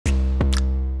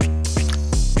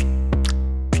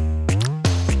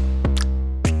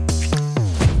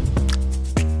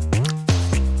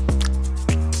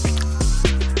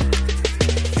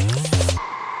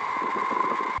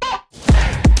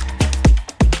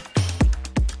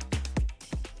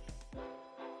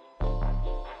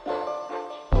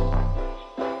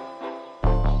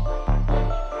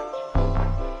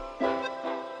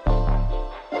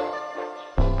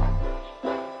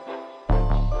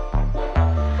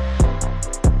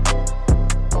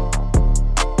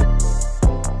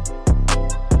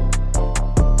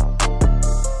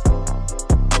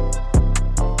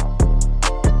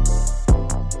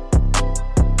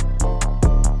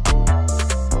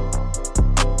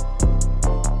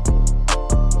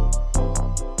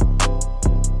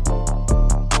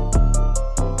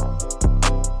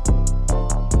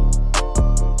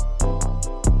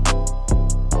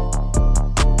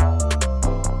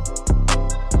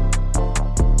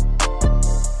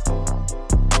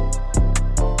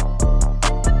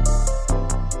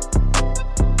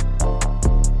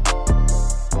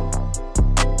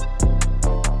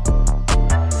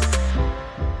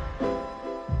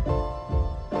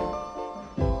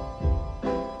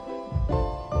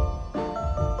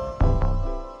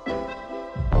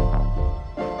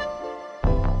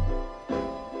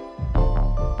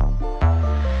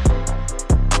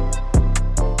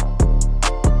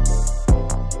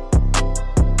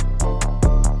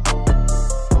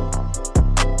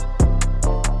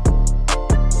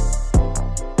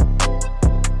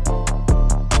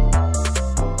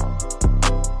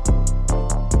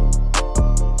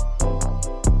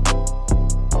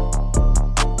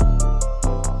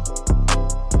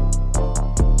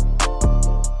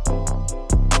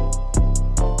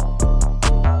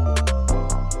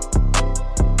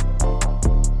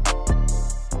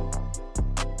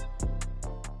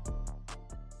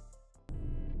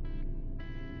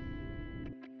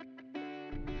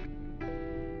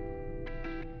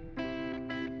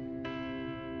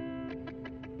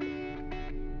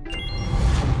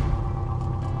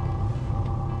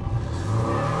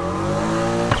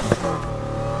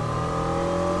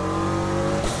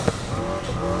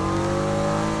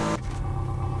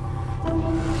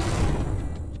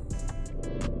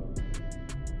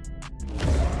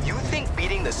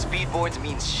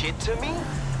means shit to me.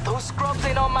 Those scrubs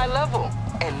ain't on my level,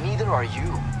 and neither are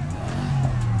you.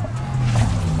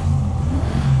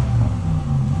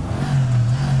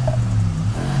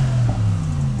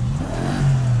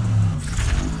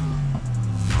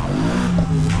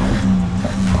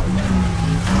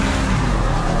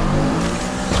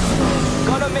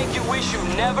 Gonna make you wish you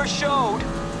never showed.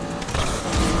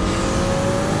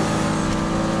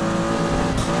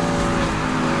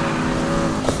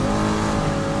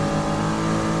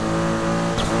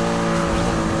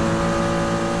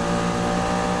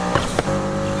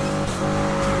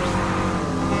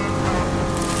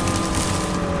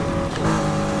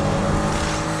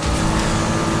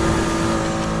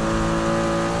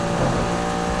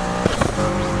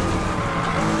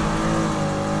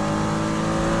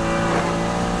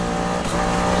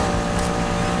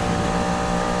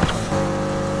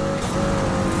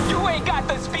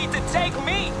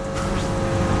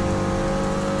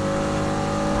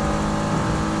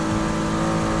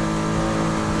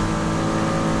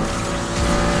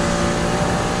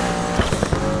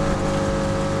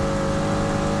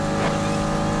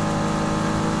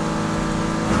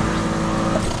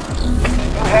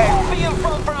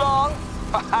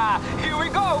 Here we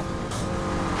go!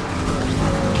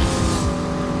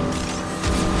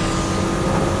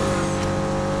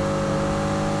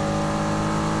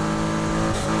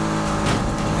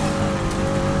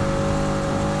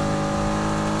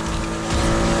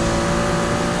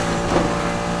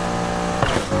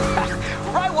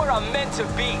 Right where I'm meant to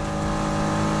be.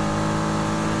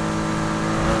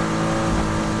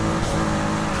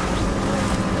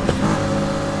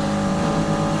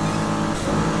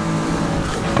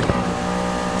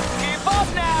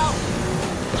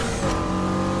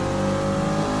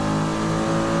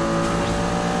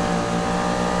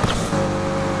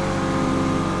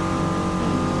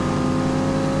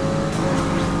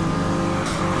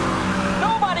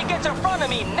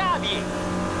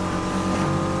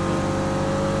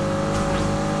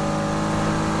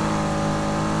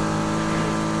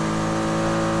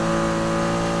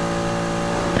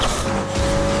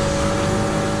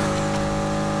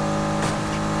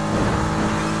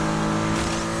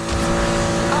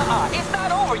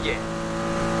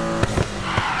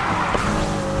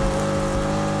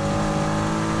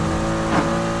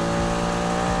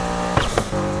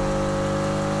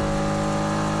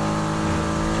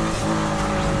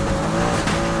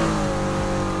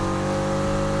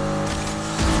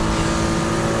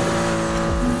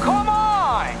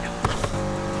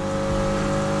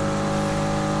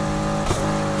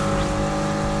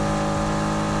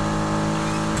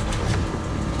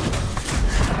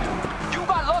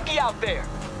 There.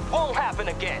 Won't happen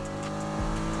again.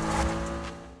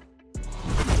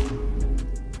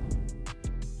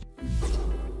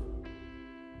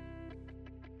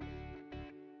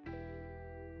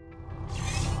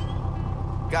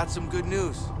 Got some good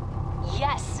news.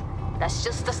 Yes, that's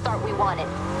just the start we wanted.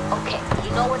 Okay,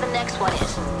 you know where the next one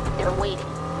is. They're waiting.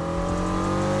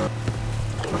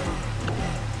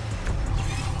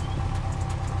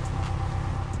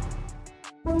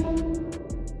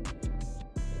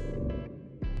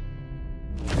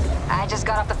 I just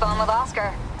got off the phone with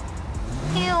Oscar.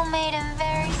 You made him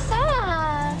very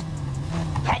sad.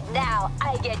 And now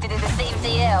I get to do the same to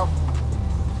you.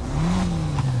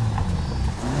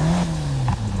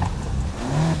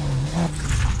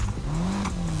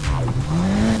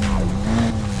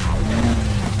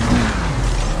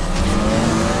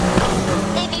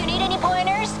 If you need any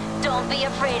pointers, don't be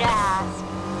afraid to ask.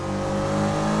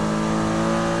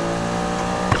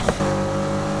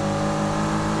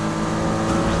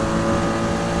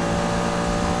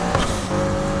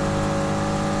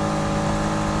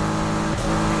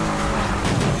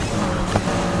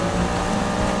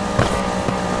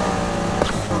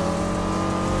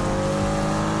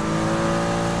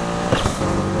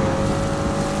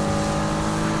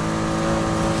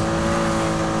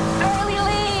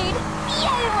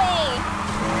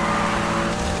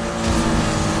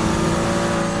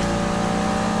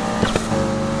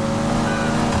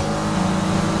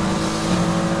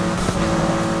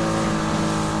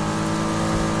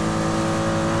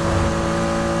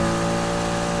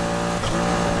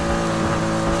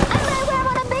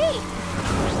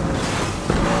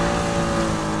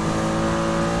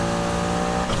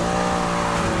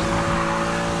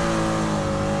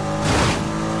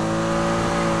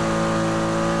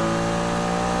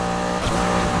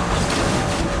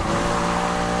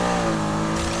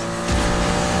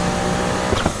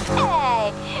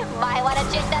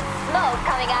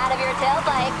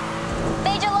 Tailpipe.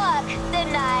 Made you look,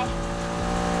 didn't I?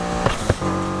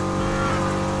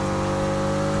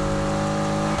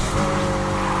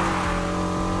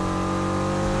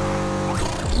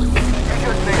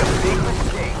 made a big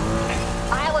mistake.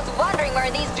 I was wondering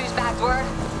where these douchebags were.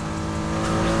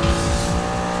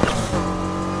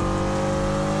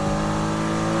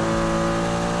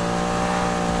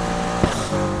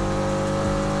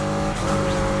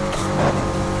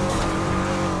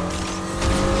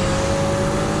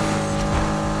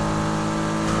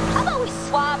 How about we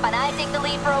swap and I take the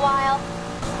lead for a while?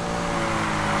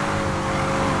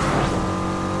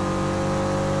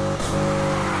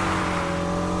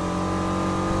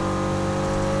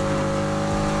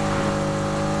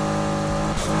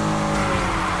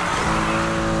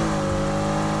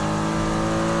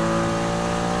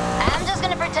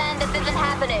 Pretend this isn't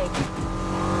happening.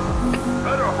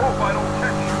 Better hope I don't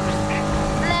catch you.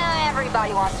 Now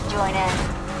everybody wants to join in.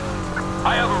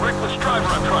 I have a reckless driver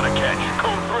I'm trying to catch.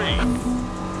 Code 3.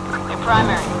 Hey,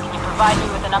 Primary, can you provide me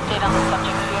with an update on the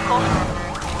subject's vehicle?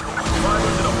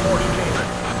 Driver's in a Porsche Cayman.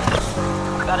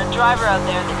 Got a driver out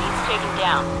there that needs taken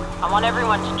down. I want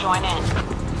everyone to join in.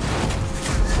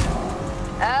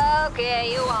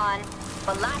 Okay, you won.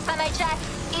 But last time I checked,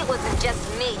 it wasn't just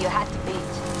me you had to beat.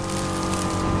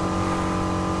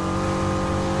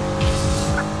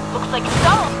 Looks like it's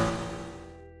gone.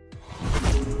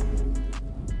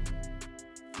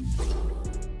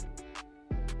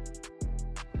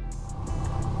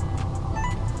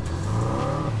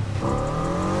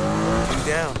 Two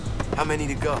down. How many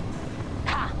to go?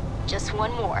 Ha! Just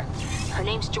one more. Her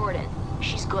name's Jordyn.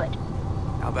 She's good.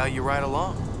 How about you ride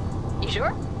along? You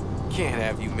sure? Can't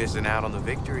have you missing out on the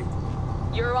victory.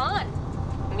 You're on.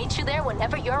 Meet you there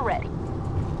whenever you're ready.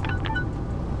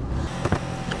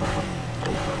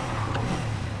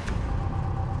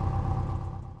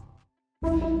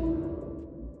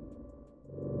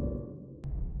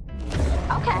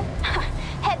 Okay.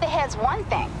 Head-to-head's one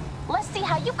thing. Let's see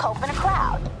how you cope in a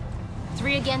crowd.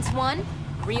 3 against 1?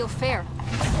 Real fair.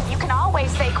 You can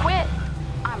always say quit.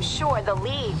 I'm sure the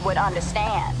league would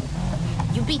understand.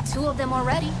 You beat 2 of them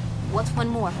already. What's one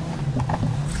more?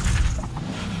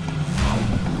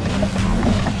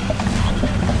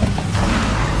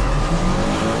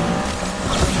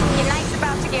 Your night's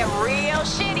about to get real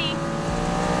shitty.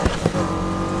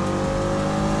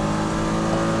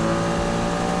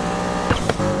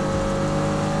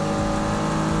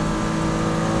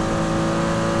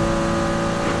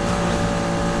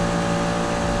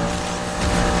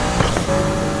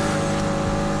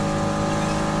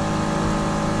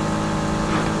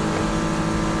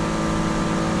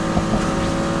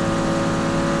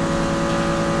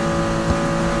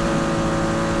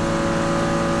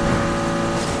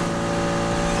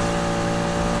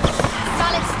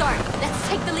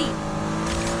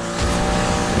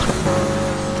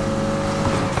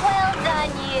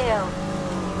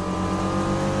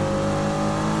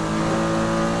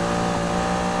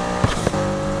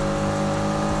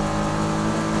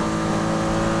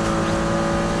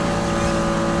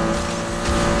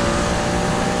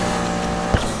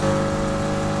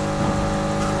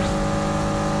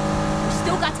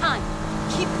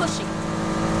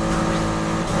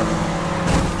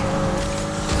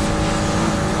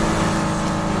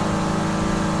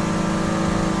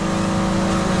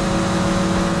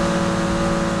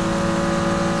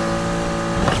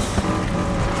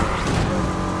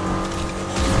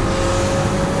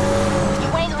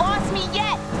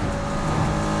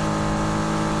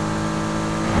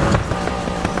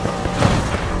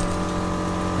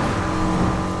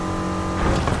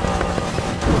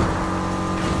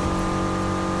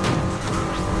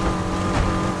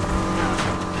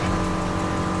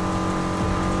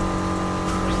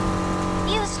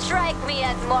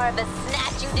 More of a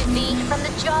snatch you defeat from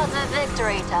the jaws of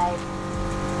victory type.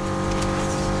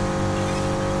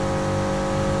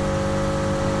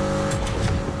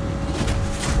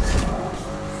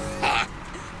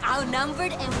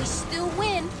 Outnumbered and we still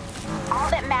win. All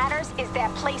that matters is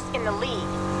that place in the league,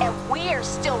 and we're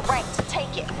still ranked to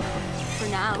take it. For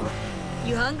now.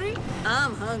 You hungry?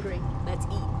 I'm hungry. Let's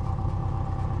eat.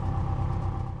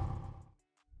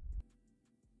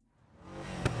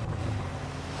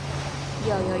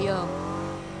 Yo.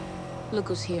 Look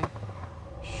who's here.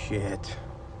 Shit.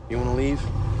 You wanna leave?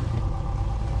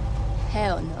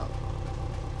 Hell no.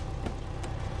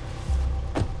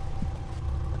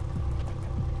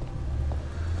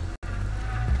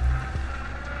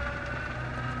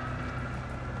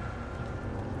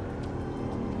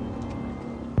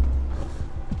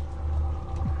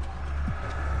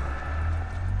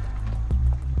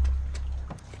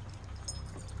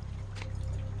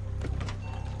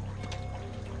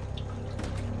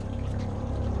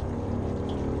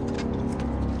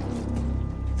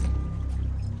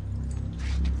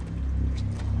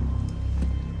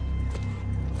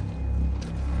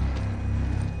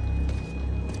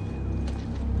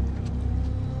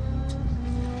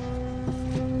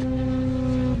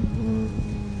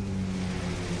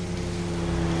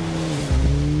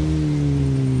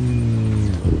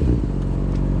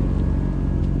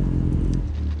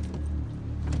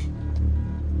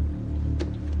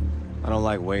 don't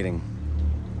like waiting.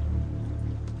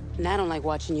 And I don't like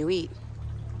watching you eat.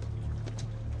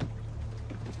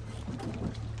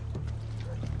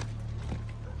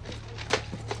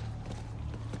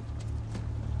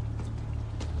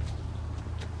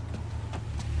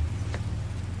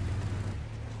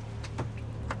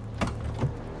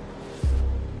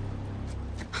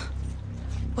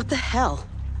 What the hell?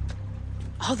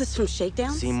 All this from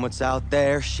shakedowns? Seen what's out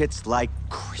there? Shit's like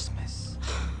Christmas.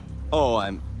 Oh,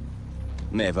 I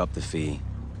may have upped the fee.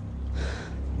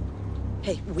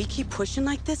 Hey, we keep pushing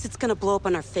like this, it's gonna blow up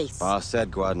on our face. Boss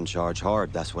said go out and charge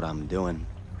hard. That's what I'm doing.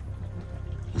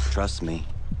 You trust me.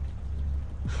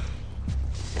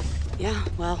 Yeah,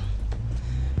 well,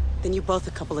 then you're both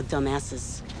a couple of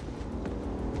dumbasses.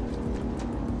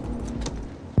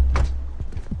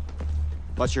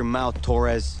 Watch your mouth,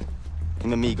 Torres.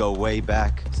 Him and me go way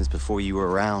back, since before you were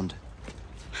around.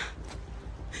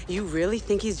 You really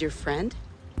think he's your friend?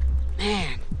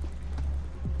 Man,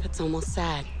 that's almost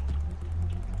sad.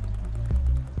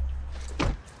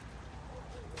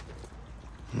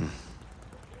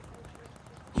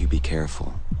 You be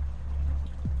careful.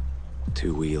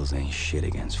 2 wheels ain't shit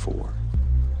against 4.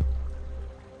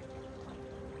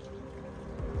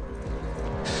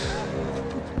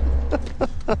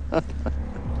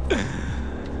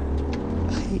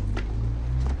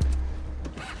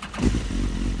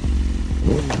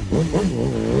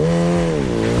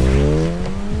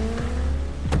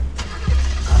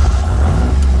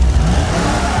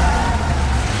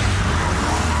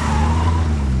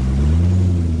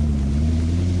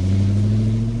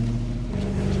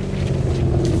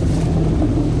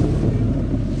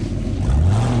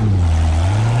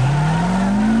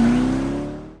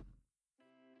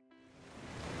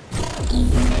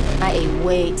 I ate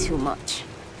way too much.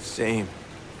 Same.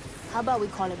 How about we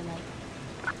call it a night?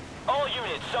 All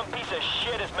units, some piece of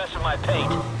shit is messing my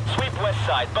paint. Sweep west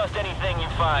side, bust anything you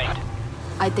find.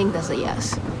 I think that's a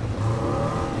yes.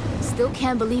 Still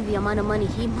can't believe the amount of money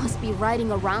he must be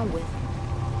riding around with.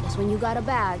 Guess when you got a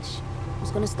badge,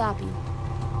 who's gonna stop you?